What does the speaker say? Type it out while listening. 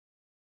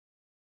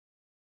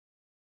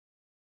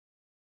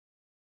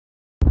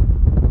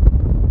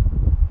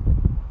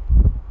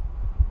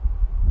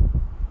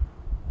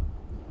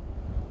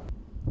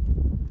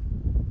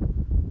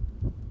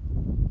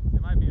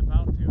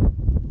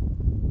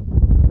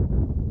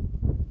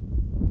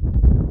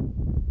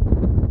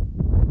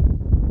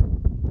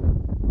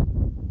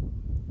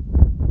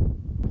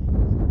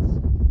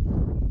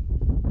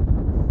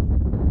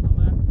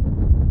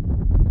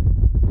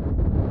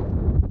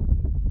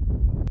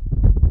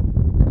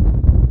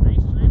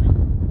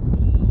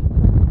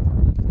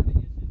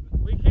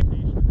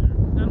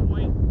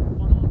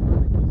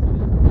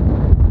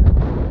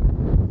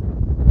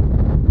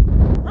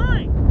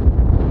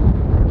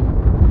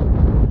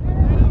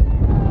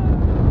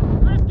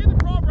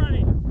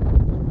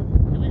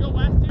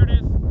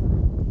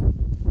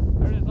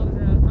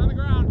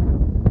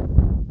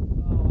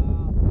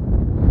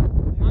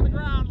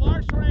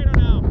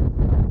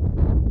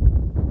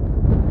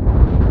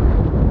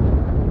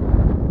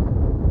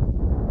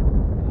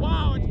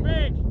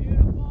big.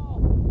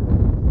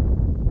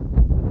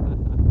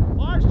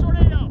 Large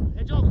tornado.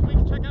 Hey Joel, we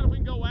can check out if we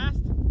can go west.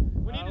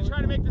 We need to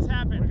try to make this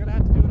happen. We're gonna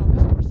have to do it on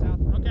this north-south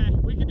road. Okay,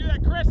 we can do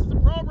that. Chris, is the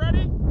probe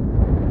ready?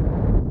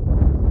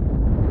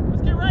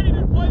 Let's get ready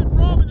to deploy the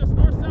probe in this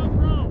north-south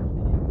road.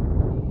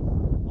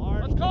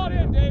 Let's call it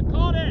in, Dave.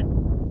 Call it in.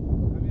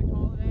 Want me to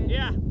call it in?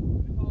 Yeah.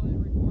 Call it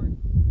in, report.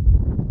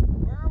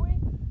 Where are we?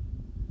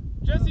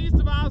 Just east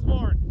of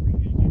Osborne. Are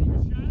you getting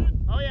a shot?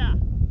 Oh yeah.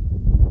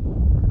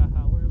 Look at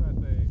that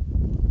thing.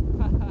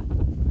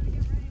 Want to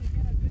get ready to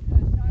get a good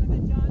shot of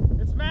it, John?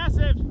 It's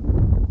massive.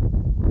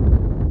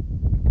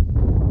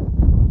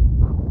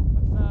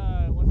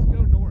 Let's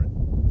go north.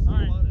 Let's All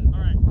right. on it. All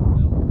right.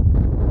 Bill.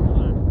 Hold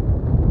on.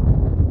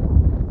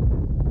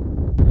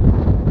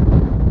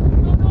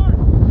 Go north.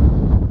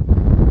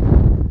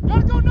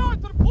 Gotta go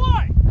north to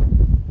deploy.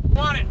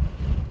 Want it.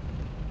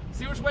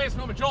 See which way it's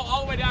moving. Joel,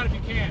 all the way down if you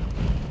can.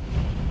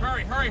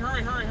 Hurry, hurry,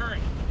 hurry, hurry, hurry.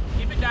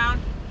 Keep it down.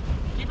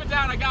 Keep it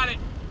down. I got it.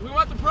 We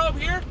want the probe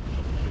here.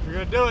 If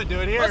you're gonna do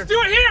it here. Let's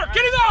do it here.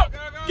 Get it out.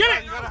 Get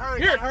it. You gotta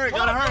hurry. Here. Gotta hurry. Hold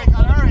Gotta on. hurry.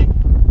 Gotta hurry.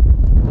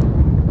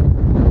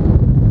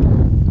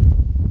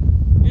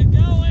 Get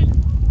going.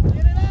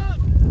 Get it out!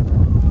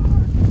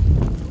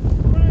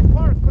 Put it in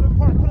park. Put it in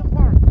park. Put it in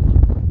park.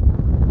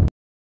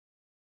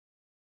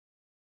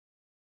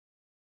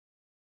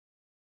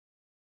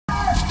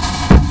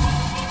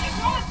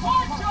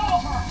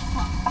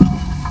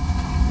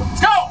 Let's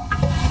go!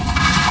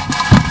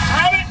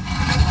 Grab it!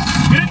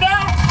 Get it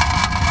down!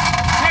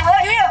 Okay,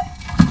 right here!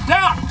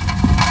 Down!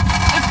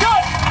 It's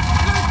good!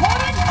 Is it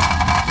recording?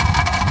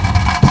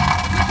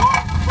 It's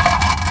recording!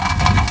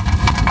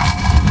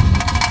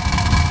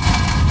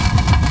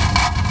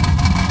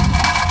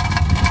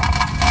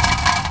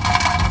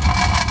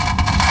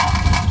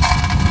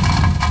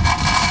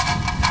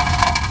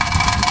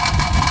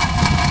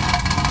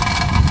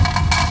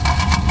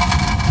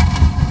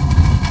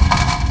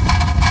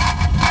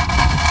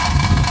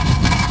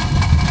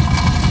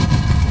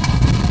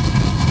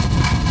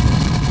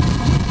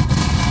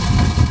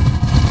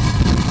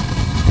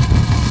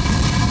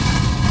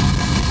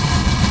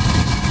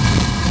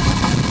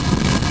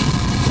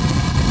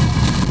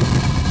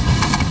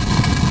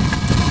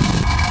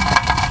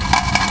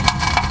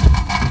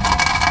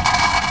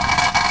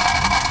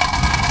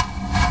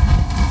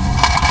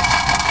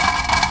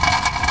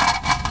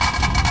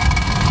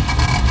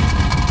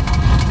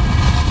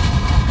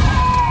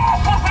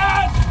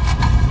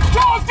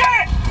 Joel did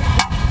it!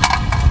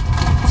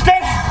 It's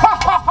dead!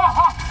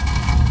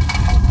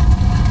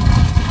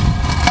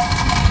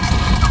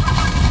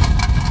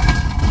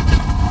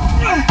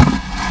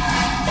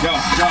 Go,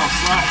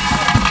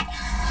 slide.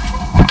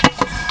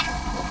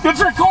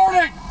 It's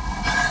recording!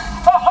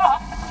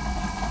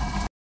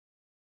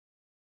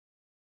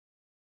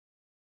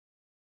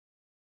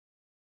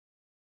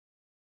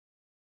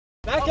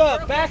 Back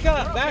up. Back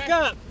up. Back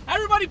up.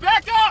 Everybody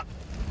back up!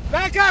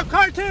 Back up.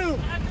 Car 2.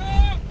 Back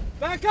up!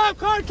 Back up.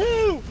 Car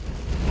 2.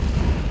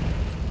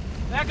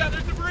 Back up,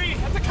 there's debris.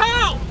 That's a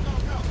cow!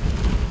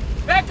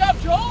 Back up,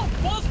 Joel!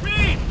 Full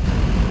speed!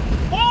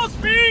 Full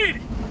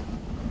speed!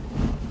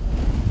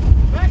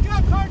 Back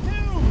up. Car 2.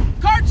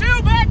 Car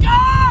 2, back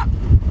up!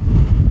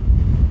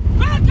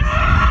 Back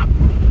up!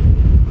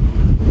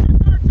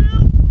 Car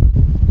 2!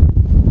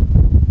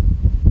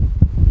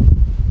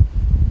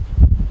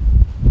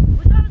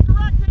 We got it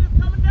directed, it's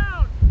coming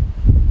down!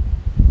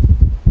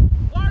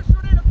 Large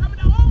tornado coming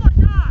down, oh my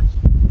gosh!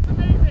 It's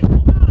amazing,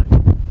 hold on!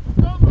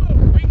 Don't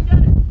move, we can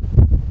get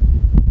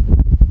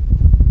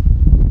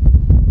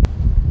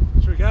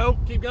it! Should we go?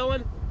 Keep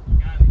going?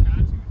 Got to.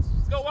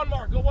 Let's go one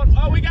more, go one.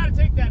 Oh, we gotta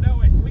take that, no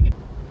way. We can.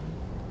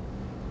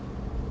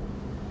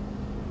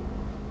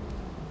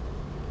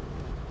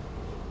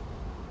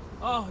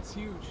 Oh, it's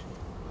huge.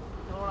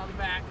 Throw it on the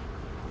back.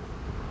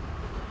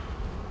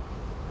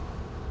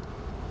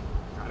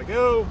 Gotta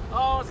go.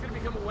 Oh, it's gonna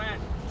become a wet.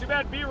 Too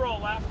bad B-roll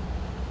left.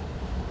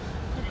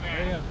 Look at that.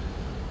 Damn.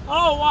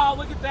 Oh, wow,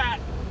 look at that.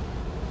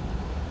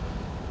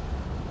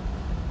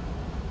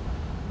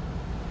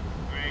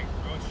 Alright,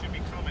 road should be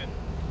coming.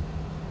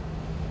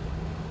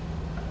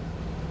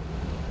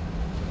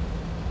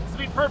 This will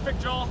be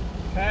perfect, Joel.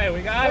 Okay,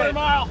 we got Quarter it.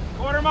 mile.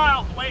 Quarter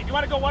mile. Wait, you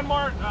want to go one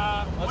more?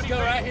 What Let's do you go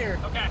think? right here.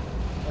 Okay.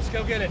 Let's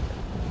go get it.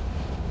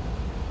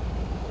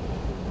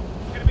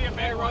 It's gonna be a big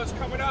Hey, one. road's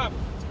coming up.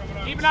 It's coming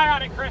up. Keep an eye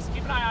on it, Chris.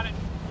 Keep an eye on it.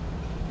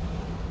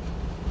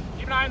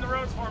 Keep an eye on the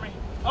roads for me.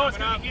 Oh, it's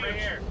gonna be huge. right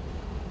here.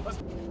 Let's.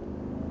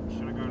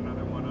 Should have got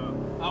another one up.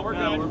 Oh, we're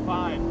No, good. we're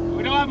fine.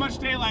 We don't have much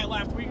daylight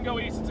left. We can go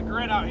east. It's a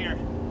grid out here.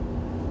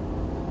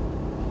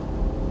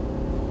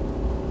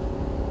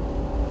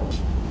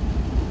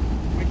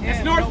 We can't.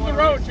 It's north of the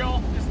road,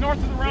 Joel. It's north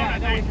of the road, Yeah, I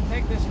no, we think. can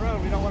take this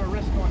road. We don't want to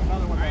risk going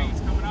another one. Alright, though.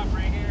 it's coming